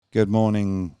Good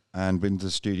morning, and into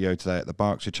the studio today at the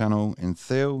Berkshire channel in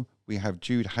Theale. We have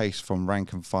Jude Hayes from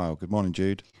Rank and File. Good morning,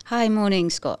 Jude. Hi, morning,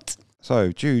 Scott.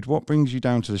 So, Jude, what brings you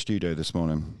down to the studio this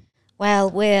morning?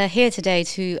 Well, we're here today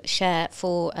to share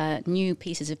 4 new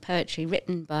pieces of poetry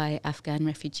written by Afghan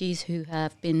refugees who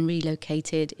have been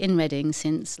relocated in Reading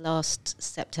since last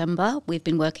September. We've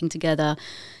been working together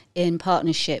in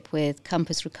partnership with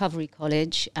Campus Recovery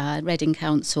College, Reading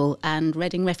Council and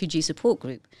Reading Refugee Support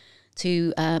Group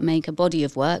to make a body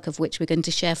of work of which we're going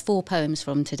to share 4 poems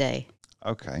from today.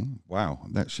 Okay, wow,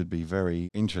 that should be very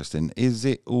interesting. Is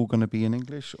it all going to be in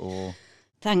English or...?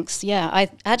 Thanks. Yeah,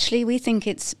 we think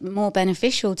it's more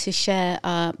beneficial to share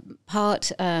 2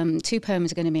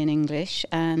 poems are going to be in English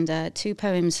and 2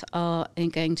 poems are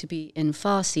going to be in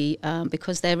Farsi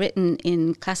because they're written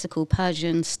in classical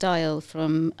Persian style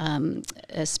from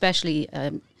especially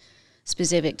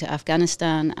specific to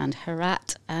Afghanistan and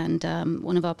Herat. And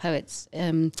one of our poets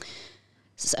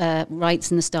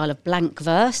writes in the style of blank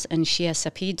verse and Shia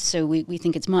Sapid, so we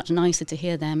think it's much nicer to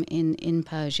hear them in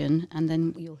Persian, and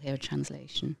then you'll hear a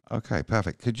translation. Okay,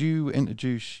 perfect. Could you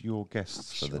introduce your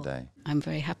guests for the day? I'm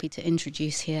very happy to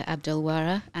introduce here Abdul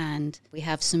Wara, and we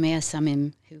have Sumaya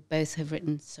Samim, who both have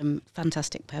written some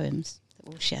fantastic poems that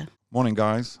we'll share. Morning,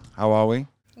 guys. How are we?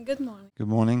 Good morning. Good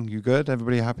morning. You good?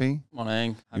 Everybody happy?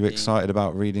 Morning. You excited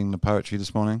about reading the poetry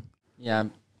this morning? Yeah,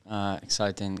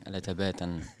 exciting a little bit,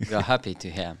 and we are happy to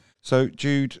hear. So,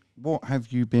 Jude, what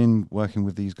have you been working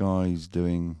with these guys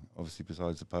doing, obviously,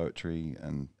 besides the poetry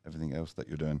and everything else that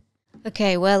you're doing?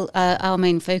 Okay, well, our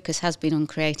main focus has been on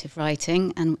creative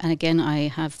writing, and again, I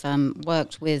have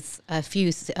worked with a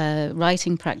few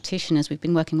writing practitioners. We've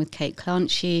been working with Kate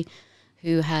Clanchy,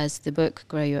 who has the book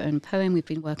Grow Your Own Poem. We've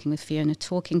been working with Fiona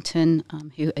Torkington,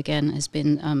 who, again, has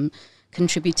been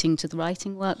contributing to the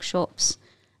writing workshops.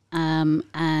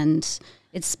 And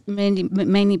it's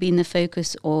mainly been the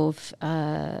focus of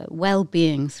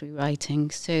well-being through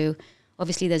writing. So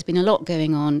obviously there's been a lot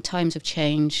going on, times of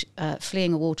change,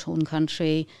 fleeing a war-torn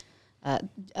country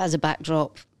as a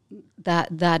backdrop.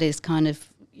 That is kind of,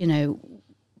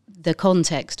 the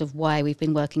context of why we've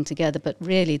been working together. But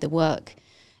really the work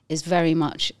is very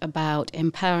much about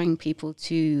empowering people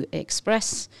to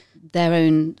express their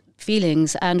own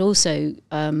feelings and also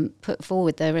put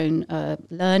forward their own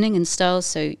learning and styles.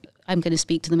 So I'm going to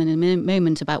speak to them in a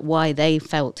moment about why they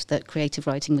felt that creative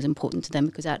writing was important to them,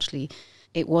 because actually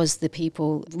it was the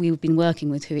people we've been working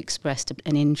with who expressed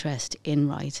an interest in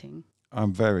writing.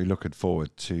 I'm very looking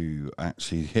forward to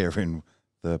actually hearing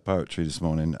the poetry this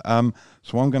morning.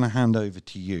 So I'm going to hand over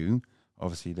to you.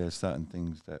 Obviously, there's certain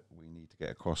things that we need to get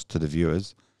across to the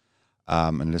viewers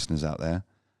and listeners out there.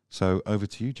 So over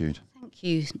to you, Jude. Thank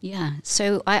you. Yeah.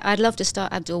 So I'd love to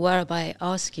start, Abdul Wara, by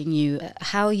asking you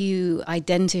how you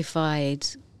identified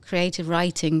creative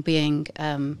writing being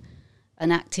an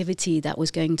activity that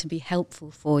was going to be helpful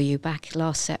for you back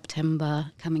last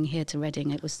September, coming here to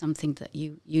Reading. It was something that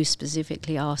you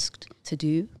specifically asked to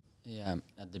do. Yeah,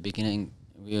 at the beginning,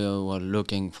 we were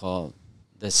looking for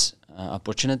these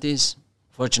opportunities.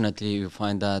 Fortunately, we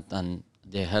find that and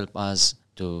they help us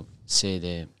to say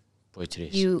the poetry.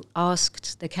 You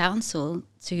asked the council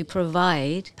to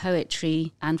provide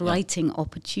poetry and writing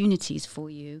opportunities for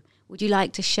you. Would you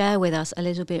like to share with us a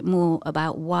little bit more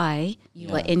about why you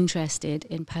were interested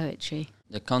in poetry?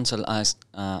 The council asked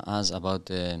us about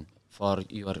for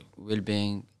your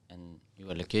well-being and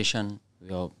your location.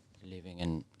 We are living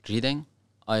in Reading.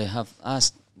 I have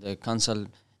asked the council.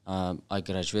 I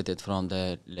graduated from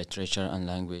the literature and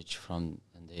language from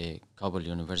the Kabul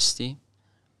University.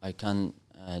 I can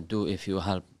do if you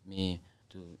help me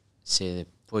to say the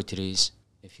poetries,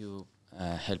 if you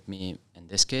help me in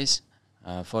this case.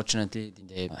 Fortunately,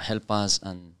 they help us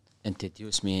and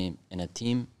introduce me in a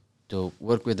team to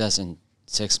work with us in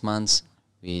 6 months.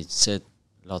 We said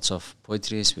lots of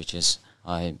poetries, which is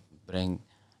I bring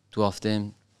 2 of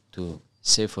them to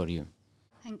say for you.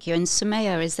 Thank you. And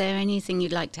Sumaya, is there anything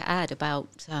you'd like to add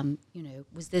about,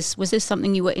 was this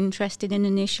something you were interested in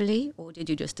initially, or did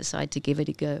you just decide to give it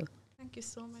a go? Thank you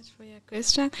so much for your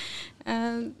question.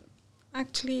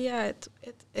 Actually, it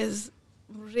is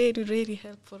really, really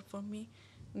helpful for me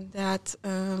that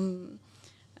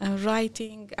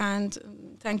writing, and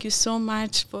thank you so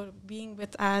much for being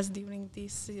with us during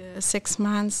these 6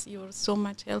 months. You're so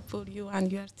much helpful, you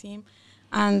and your team,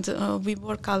 and we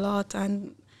work a lot,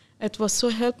 and it was so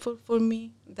helpful for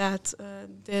me that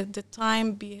the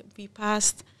time we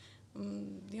passed,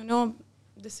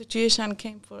 the situation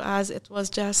came for us. It was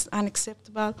just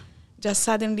unacceptable. Just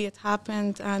suddenly it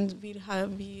happened, and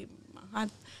we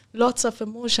had lots of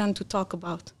emotion to talk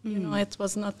about. It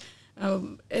was not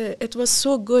it was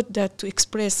so good that to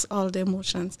express all the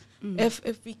emotions.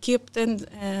 If we kept in,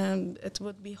 it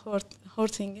would be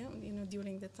hurting,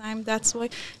 during the time. That's why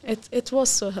it was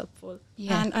so helpful.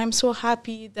 Yeah. And I'm so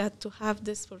happy that to have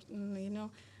this for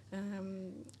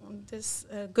this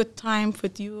good time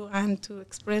with you and to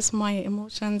express my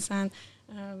emotions and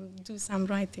do some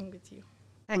writing with you.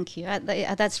 Thank you.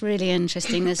 That's really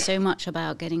interesting. There's so much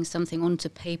about getting something onto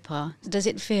paper. Does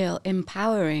it feel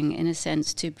empowering, in a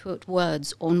sense, to put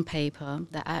words on paper,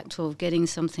 the act of getting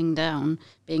something down,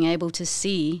 being able to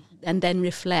see and then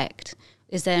reflect?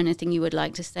 Is there anything you would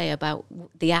like to say about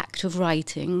the act of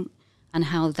writing and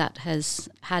how that has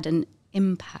had an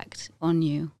impact on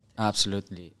you?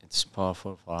 Absolutely. It's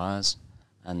powerful for us,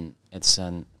 and it's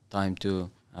a time to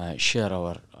share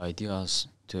our ideas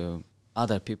to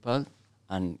other people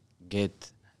and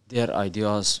get their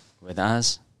ideas with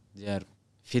us, their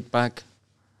feedback,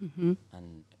 and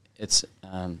it's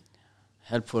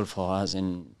helpful for us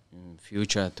in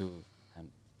future to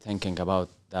thinking about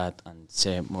that and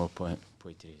say more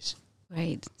poetries.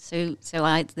 Great. So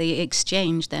the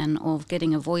exchange then of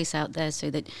getting a voice out there, so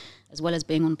that as well as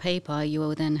being on paper, you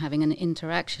are then having an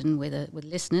interaction with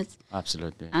listeners.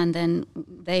 Absolutely. And then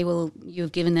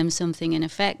you've given them something in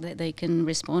effect that they can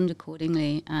respond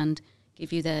accordingly and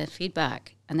give you their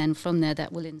feedback. And then from there,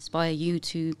 that will inspire you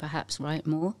to perhaps write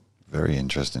more. Very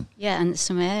interesting. Yeah, and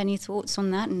Sumair, any thoughts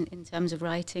on that in terms of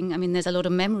writing? I mean, there's a lot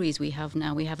of memories we have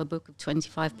now. We have a book of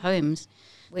 25 poems,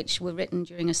 which were written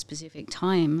during a specific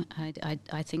time.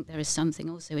 I think there is something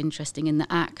also interesting in the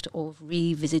act of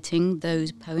revisiting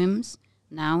those poems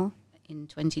now in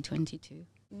 2022.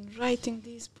 Writing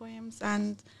these poems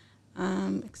and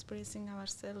expressing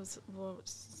ourselves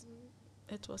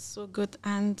it was so good,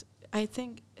 and I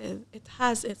think it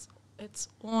has its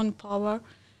own power,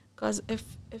 because if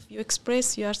you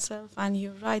express yourself and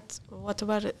you write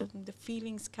whatever the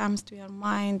feelings comes to your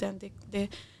mind and the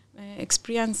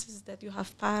experiences that you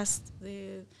have passed,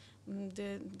 the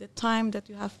time that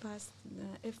you have passed,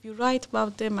 if you write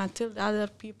about them and tell the other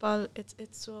people, it's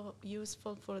so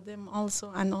useful for them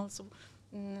also, and also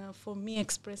for me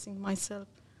expressing myself.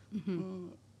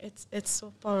 It's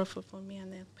so powerful for me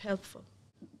and helpful.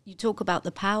 You talk about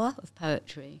the power of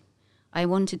poetry. I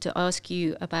wanted to ask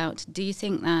you about, do you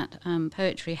think that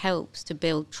poetry helps to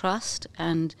build trust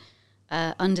and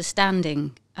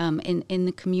understanding in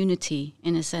the community,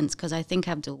 in a sense? Because I think,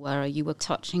 Abdul Wara, you were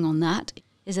touching on that.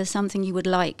 Is there something you would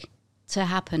like to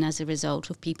happen as a result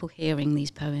of people hearing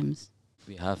these poems?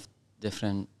 We have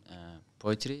different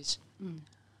poetries,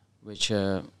 which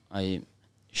I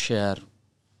share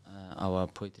our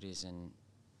poetries in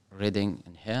reading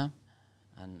in here,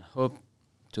 and hope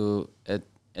to it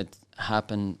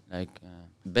happen like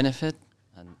benefit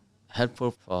and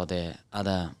helpful for the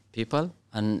other people.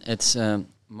 And it's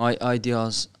my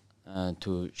ideas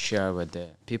to share with the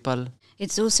people.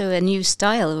 It's also a new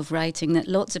style of writing that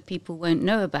lots of people won't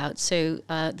know about. So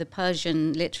the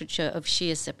Persian literature of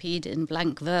Shir Sapid in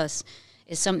blank verse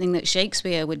is something that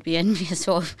Shakespeare would be envious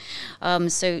of.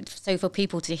 So for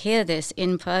people to hear this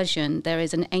in Persian, there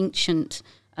is an ancient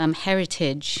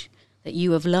heritage that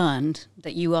you have learned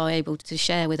that you are able to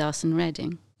share with us in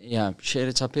Reading. Yeah, Shir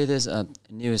Sapid is a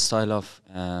new style of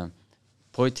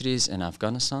poetries in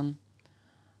Afghanistan.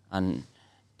 And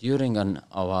during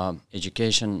our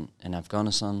education in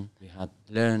Afghanistan, we had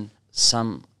learned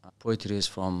some poetries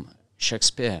from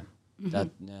Shakespeare that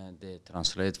they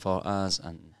translate for us.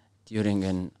 And during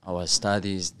in our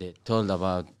studies, they told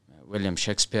about William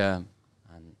Shakespeare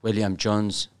and William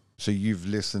Jones. So you've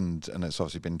listened, and it's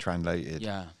obviously been translated.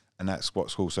 Yeah. And that's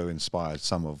what's also inspired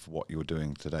some of what you're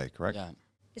doing today, correct? Yeah.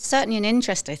 It's certainly an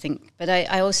interest, I think. But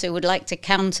I also would like to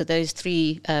counter those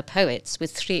three poets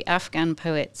with three Afghan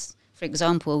poets. For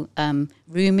example,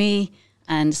 Rumi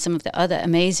and some of the other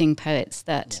amazing poets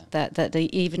that they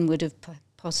even would have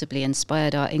possibly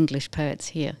inspired our English poets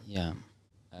here. Yeah.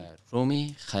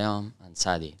 Rumi, Khayyam, and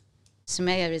Sadi.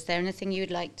 Sumaya, is there anything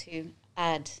you'd like to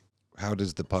add? How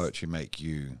does the poetry make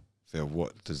you feel?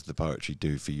 What does the poetry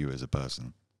do for you as a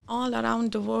person? All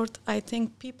around the world, I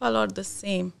think people are the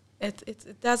same.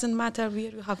 It doesn't matter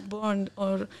where you have born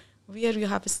or where you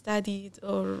have studied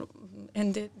or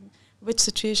in which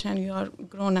situation you are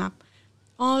grown up.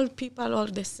 All people are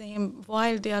the same.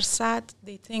 While they are sad,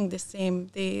 they think the same.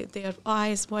 Their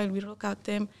eyes, while we look at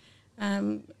them,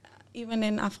 even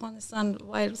in Afghanistan,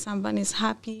 while someone is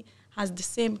happy, has the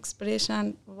same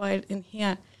expression while in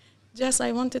here. Just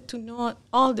I wanted to know,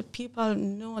 all the people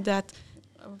know that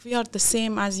we are the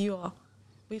same as you are.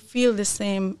 We feel the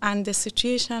same, and the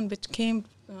situation which came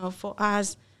for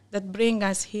us, that bring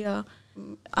us here,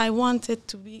 I wanted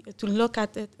to look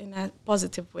at it in a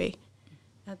positive way.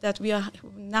 that we are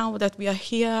now that we are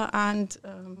here, and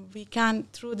we can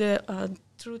through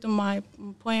my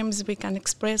poems we can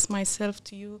express myself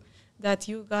to you, that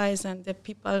you guys and the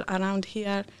people around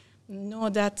here know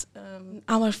that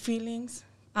our feelings,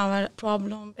 our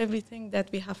problem, everything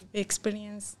that we have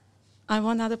experienced, I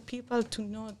want other people to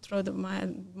know through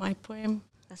my poem.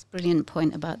 That's a brilliant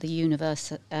point about the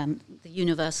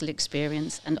universal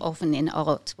experience, and often in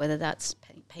art, whether that's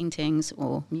paintings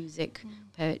or music,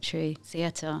 poetry,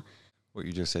 theatre. What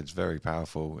you just said is very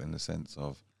powerful in the sense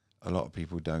of a lot of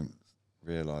people don't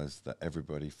realise that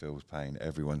everybody feels pain.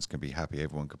 Everyone's can be happy,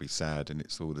 everyone can be sad, and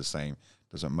it's all the same.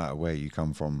 Doesn't matter where you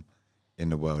come from in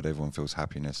the world, everyone feels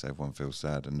happiness, everyone feels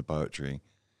sad, and the poetry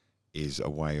is a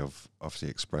way of obviously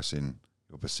expressing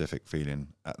your specific feeling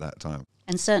at that time.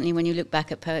 And certainly when you look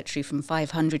back at poetry from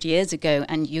 500 years ago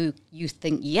and you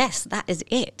think, yes, that is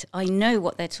it, I know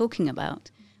what they're talking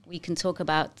about. We can talk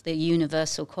about the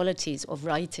universal qualities of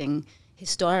writing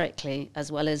historically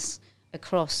as well as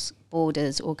across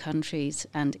borders or countries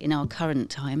and in our current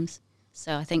times.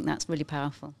 So I think that's really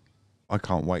powerful. I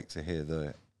can't wait to hear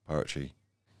the poetry.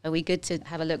 Are we good to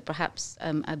have a look? Perhaps,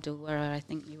 Abdul Wara, I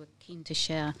think you were keen to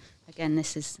share. Again,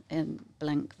 this is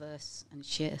blank verse and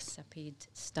sheer Sapid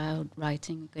styled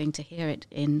writing. We're going to hear it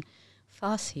in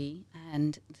Farsi,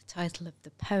 and the title of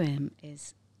the poem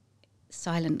is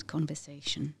Silent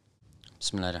Conversation.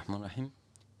 Bismillahirrahmanirrahim.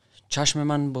 چشم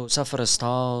من با سفر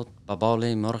استاد با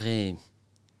بال مرغی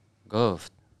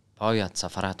گفت پایت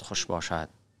سفرت خوش باشد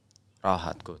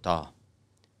راحت کوتاه.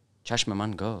 چشم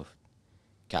من گفت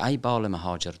که ای بال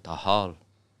مهاجر تا حال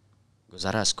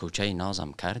گذر از کوچه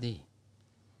نازم کردی.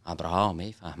 ابرها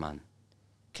می فهمند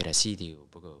که رسیدی و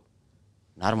بگو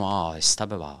نرم و آهسته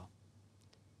ببا.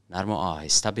 نرم و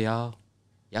آهسته بیا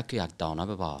یک یک دانه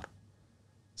ببار.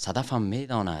 صدفم می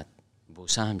داند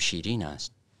بوسه هم شیرین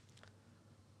است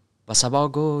و صبا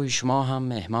گوی شما هم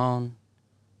مهمان.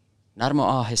 نرم و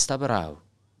آهسته برو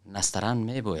نسترن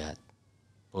می بوید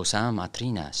بوسه هم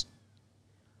عطرین است.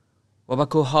 و به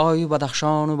کوههای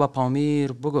بدخشان و به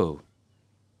پامیر بگو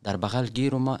در بغل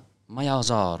گیر و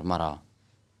میازار مرا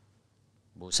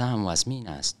بوسه هم وزمین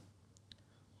است.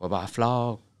 و به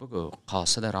افلاک بگو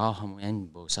قاصد راهم و این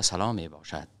بوسه سلامی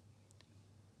باشد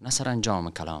نه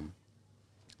سرانجام کلام،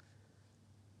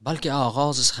 بلکه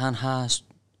آغاز سخن هست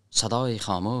صدای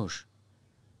خاموش.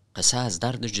 قصه از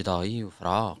درد جدایی و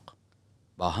فراق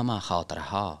با همه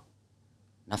خاطرها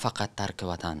نه فقط ترک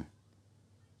وطن.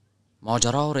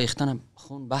 ماجرا ریختن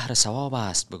خون بحر ثواب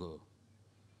است بگو.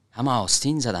 همه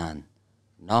آستین زدن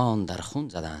نان در خون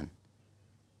زدن.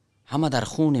 همه در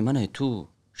خون من تو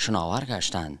شناور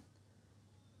گشتن.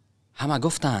 همه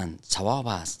گفتند ثواب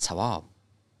است ثواب.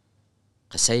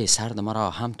 قصه سرد مرا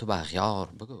هم تو به اغیار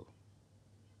بگو.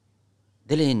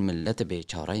 دل این ملت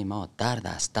بیچاره ما درد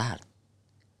است درد.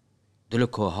 دل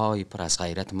کوههای پر از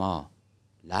غیرت ما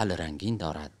لعل رنگین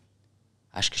دارد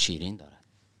اشک شیرین دارد.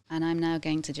 And I'm now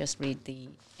going to just read the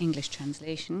English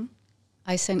translation.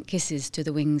 I sent kisses to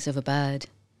the wings of a bird.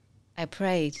 I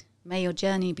prayed, may your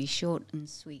journey be short and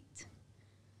sweet.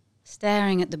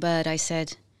 Staring at the bird, I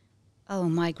said, oh,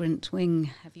 migrant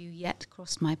wing, have you yet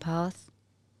crossed my path?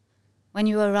 When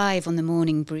you arrive on the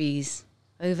morning breeze,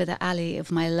 over the alley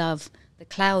of my love, the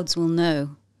clouds will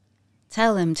know.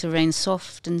 Tell them to rain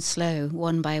soft and slow,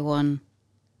 one by one.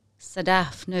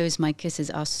 Sadaf knows my kisses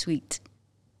are sweet.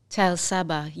 Tell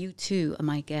Saba, you too are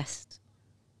my guest.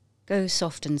 Go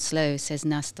soft and slow, says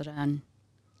Nastaran.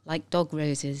 Like dog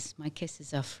roses, my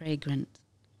kisses are fragrant.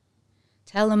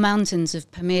 Tell the mountains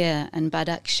of Pamir and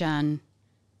Badakhshan,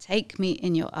 take me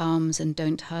in your arms and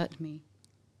don't hurt me.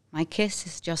 My kiss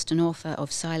is just an offer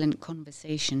of silent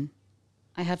conversation.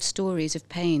 I have stories of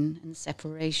pain and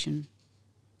separation,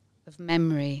 of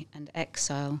memory and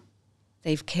exile.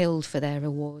 They've killed for their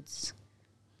rewards,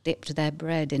 dipped their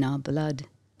bread in our blood,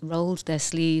 rolled their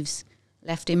sleeves,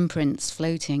 left imprints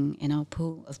floating in our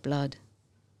pool of blood.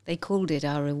 They called it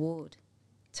our reward.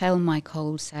 Tell my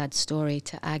cold, sad story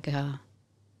to Agar.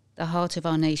 The heart of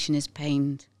our nation is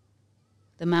pained.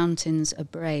 The mountains are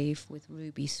brave with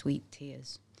ruby sweet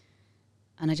tears.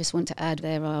 And I just want to add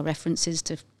there are references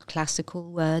to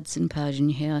classical words in Persian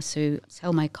here. So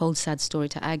tell my cold, sad story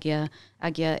to Agyar.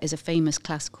 Agyar is a famous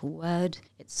classical word.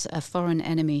 It's a foreign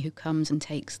enemy who comes and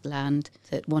takes land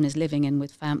that one is living in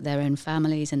with their own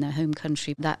families in their home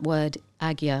country. That word,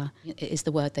 Agyar, is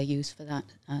the word they use for that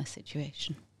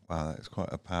situation. Wow, that's quite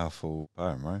a powerful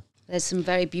poem, right? There's some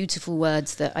very beautiful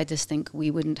words that I just think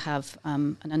we wouldn't have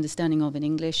an understanding of in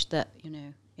English that, you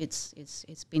know,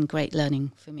 it's been great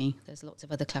learning for me. There's lots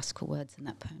of other classical words in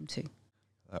that poem too.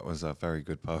 That was a very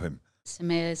good poem.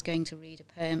 Samir is going to read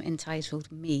a poem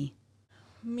entitled Me.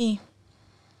 Me.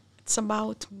 It's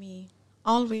about me,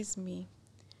 always me.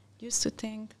 Used to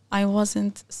think I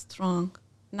wasn't strong.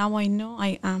 Now I know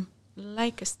I am,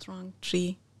 like a strong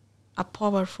tree, a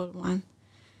powerful one.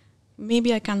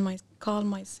 Maybe I can call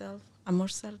myself a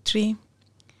morsel tree.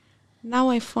 Now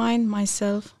I find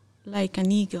myself like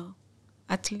an eagle,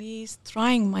 at least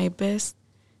trying my best,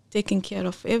 taking care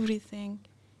of everything,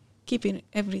 keeping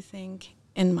everything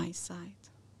in my sight.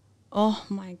 Oh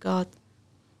my God,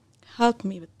 help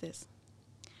me with this.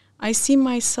 I see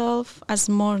myself as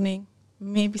morning,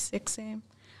 maybe 6 a.m.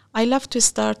 I love to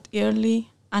start early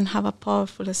and have a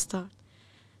powerful start.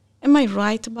 Am I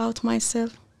right about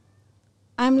myself?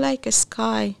 I'm like a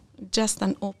sky, just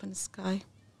an open sky.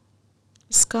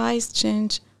 Skies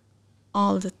change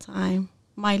all the time.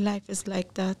 My life is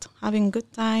like that, having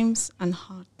good times and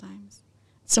hard times.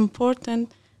 It's important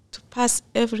to pass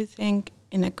everything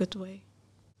in a good way.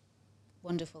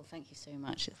 Wonderful, thank you so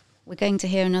much. We're going to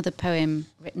hear another poem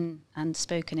written and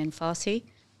spoken in Farsi,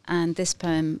 and this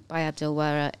poem by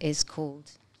Abdulwara is called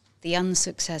The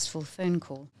Unsuccessful Phone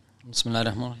Call. بسم الله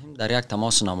الرحمن الرحیم. در یک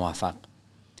تماس ناموفق.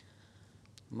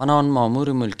 من آن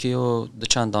مامور ملکی و دو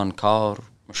چندان کار،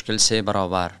 مشکل 3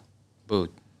 برابر بود.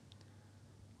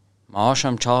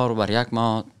 معاشم 4 بر 1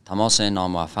 ماه، تماس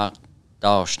ناموفق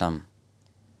داشتم.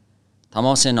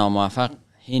 تماس ناموفق،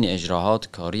 حین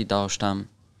اجراحات کاری داشتم.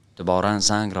 دوباره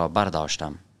زنگ را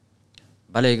برداشتم.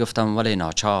 بله گفتم ولی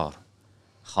ناچار.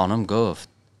 خانم گفت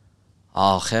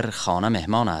آخر خانه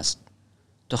مهمان است.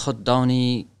 تو خود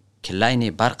دانی که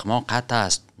لین برق ما قطع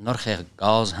است، نرخ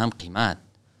گاز هم قیمت.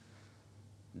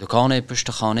 دکان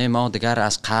پشت خانه ما دیگر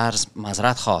از قرض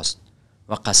معذرت خواست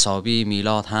و قصابی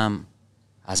میلاد هم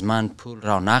از من پول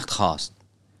را نقد خواست.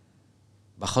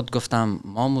 به خود گفتم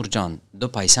مامور جان 2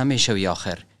 پیسه می شوی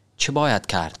آخر، چه باید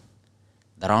کرد؟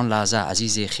 در آن لحظه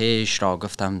عزیز خیش را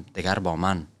گفتم دیگر با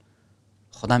من،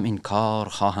 خودم این کار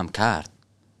خواهم کرد.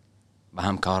 به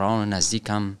همکاران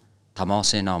نزدیکم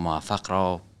تماس ناموفق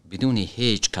را بدون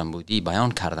هیچ کمبودی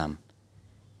بیان کردم.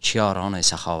 چیاران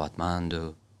سخاوتمند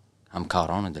و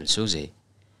همکاران دلسوزی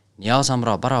نیازم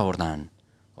را برآوردند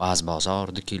و از بازار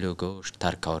 2 کیلو گوشت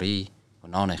ترکاری و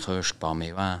نان خشک با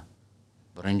میوه،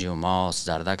 برنج و ماست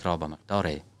زردک را به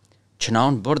مقدار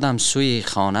چنان بردم سوی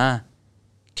خانه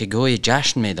که گوی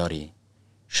جشن می‌داری.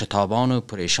 شتابان و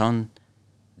پریشان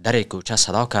در کوچه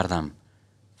صدا کردم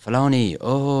فلانی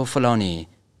او فلانی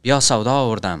بیا سودا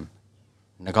آوردم.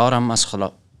 نگارم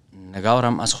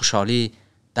از خوشحالی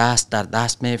دست در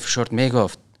دست می فشرد می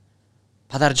گفت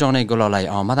پدر جان گلاله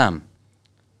آمدم.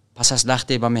 پس از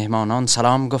لختی به مهمانان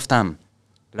سلام گفتم،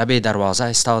 لبی دروازه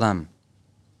استادم.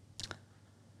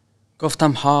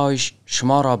 گفتم های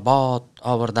شما را باد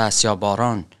آورده است یا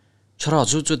باران، چرا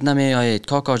زود زود نمی آیید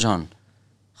کاکا جان؟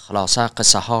 خلاصه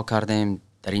قصه ها کردیم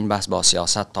در این بحث با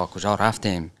سیاست تا کجا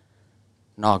رفتیم.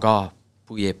 ناگاه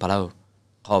بوی پلو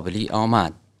قابلی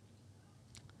آمد.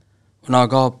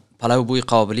 بوی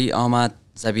قابلی آمد.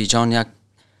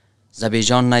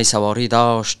 زبیجان نی سواری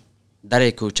داشت. در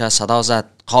کوچه صدا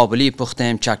زد قابلی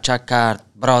پختیم چک چک کرد.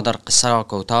 برادر قصه را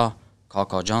کوتاه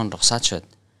کاکا جان رخصت شد.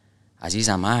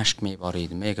 عزیزم اشک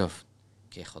میبارید میگفت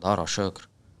که خدا را شکر،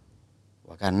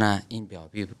 وگرنه این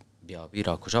بیابی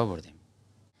را کجا بردیم.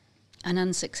 An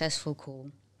unsuccessful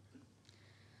call.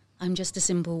 I'm just a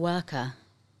simple worker.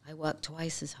 I work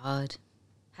twice as hard,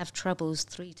 have troubles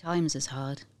 3 times as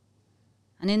hard.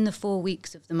 And in the 4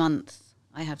 weeks of the month,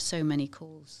 I have so many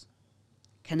calls.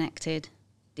 Connected,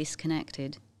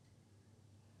 disconnected.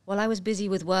 While I was busy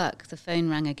with work, the phone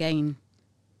rang again.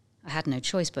 I had no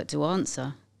choice but to answer.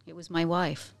 It was my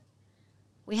wife.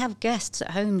 We have guests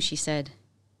at home, she said.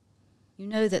 You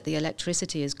know that the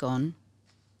electricity is gone.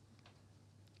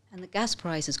 And the gas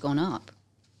price has gone up.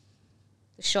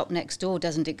 The shop next door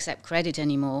doesn't accept credit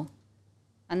anymore.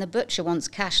 And the butcher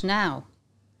wants cash now.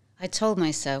 I told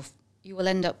myself, you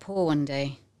will end up poor one day.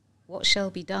 What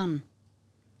shall be done?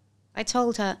 I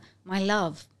told her, my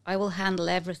love, I will handle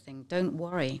everything, don't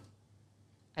worry.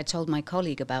 I told my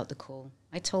colleague about the call.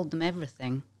 I told them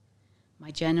everything.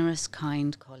 My generous,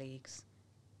 kind colleagues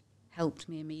helped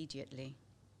me immediately.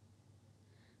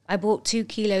 I bought 2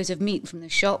 kilos of meat from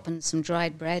the shop and some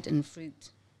dried bread and fruit,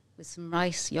 with some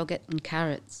rice, yogurt and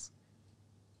carrots.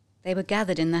 They were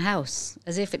gathered in the house,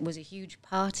 as if it was a huge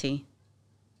party.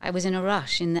 I was in a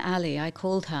rush in the alley. I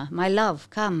called her, my love,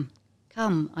 come,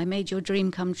 I made your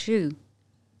dream come true.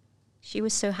 She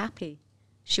was so happy.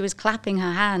 She was clapping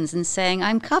her hands and saying,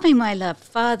 I'm coming, my love,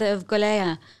 father of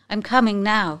Golea, I'm coming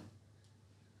now.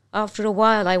 After a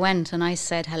while I went and I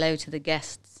said hello to the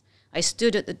guests. I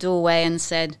stood at the doorway and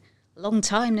said, long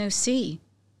time no see.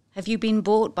 Have you been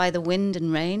bought by the wind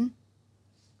and rain?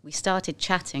 We started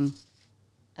chatting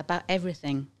about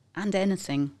everything, and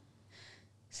anything.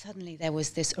 Suddenly there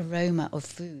was this aroma of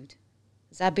food.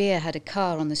 Zabir had a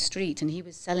car on the street and he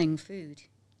was selling food.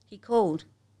 He called,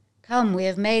 "Come, we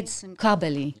have made some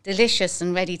kabali, delicious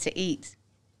and ready to eat."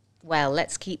 Well,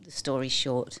 let's keep the story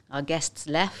short. Our guests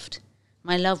left.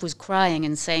 My love was crying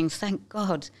and saying, "Thank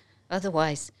God.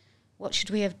 Otherwise, what should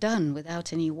we have done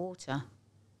without any water?"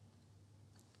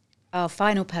 Our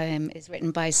final poem is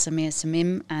written by Samir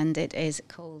Samim, and it is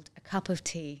called A Cup of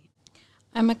Tea.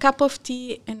 I'm a cup of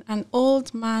tea in an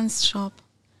old man's shop.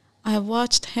 I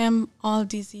watched him all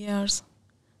these years,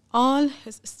 all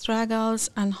his struggles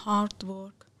and hard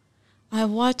work. I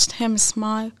watched him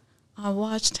smile. I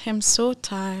watched him so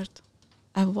tired.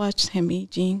 I watched him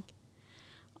aging.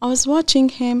 I was watching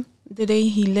him the day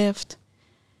he left.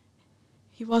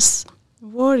 He was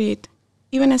worried.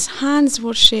 Even his hands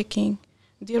were shaking.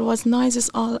 There was noises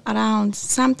all around.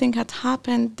 Something had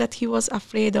happened that he was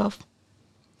afraid of.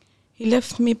 He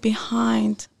left me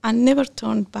behind and never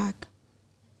turned back.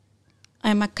 I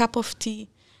am a cup of tea,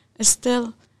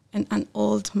 still in an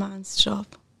old man's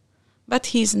shop. But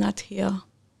he's not here.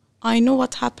 I know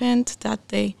what happened that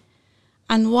day,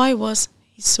 and why was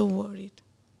he so worried.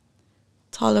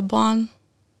 Taliban.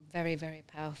 Very, very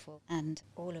powerful. And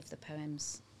all of the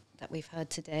poems that we've heard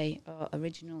today are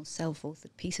original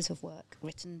self-authored pieces of work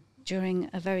written during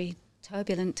a very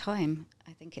turbulent time,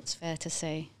 I think it's fair to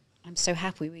say. I'm so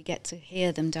happy we get to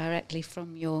hear them directly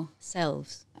from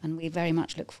yourselves, and we very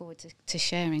much look forward to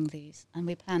sharing these. And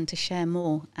we plan to share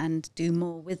more and do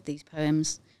more with these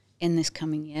poems in this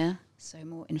coming year, so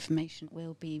more information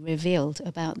will be revealed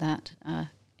about that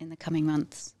in the coming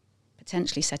months,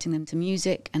 potentially setting them to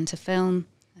music and to film.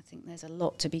 I think there's a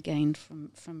lot to be gained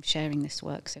from sharing this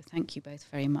work, so thank you both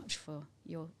very much for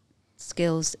your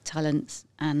skills, talents,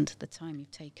 and the time you've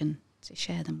taken to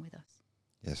share them with us.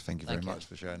 Yes, thank you very much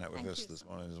for sharing that with us this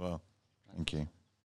morning as well. Thank you.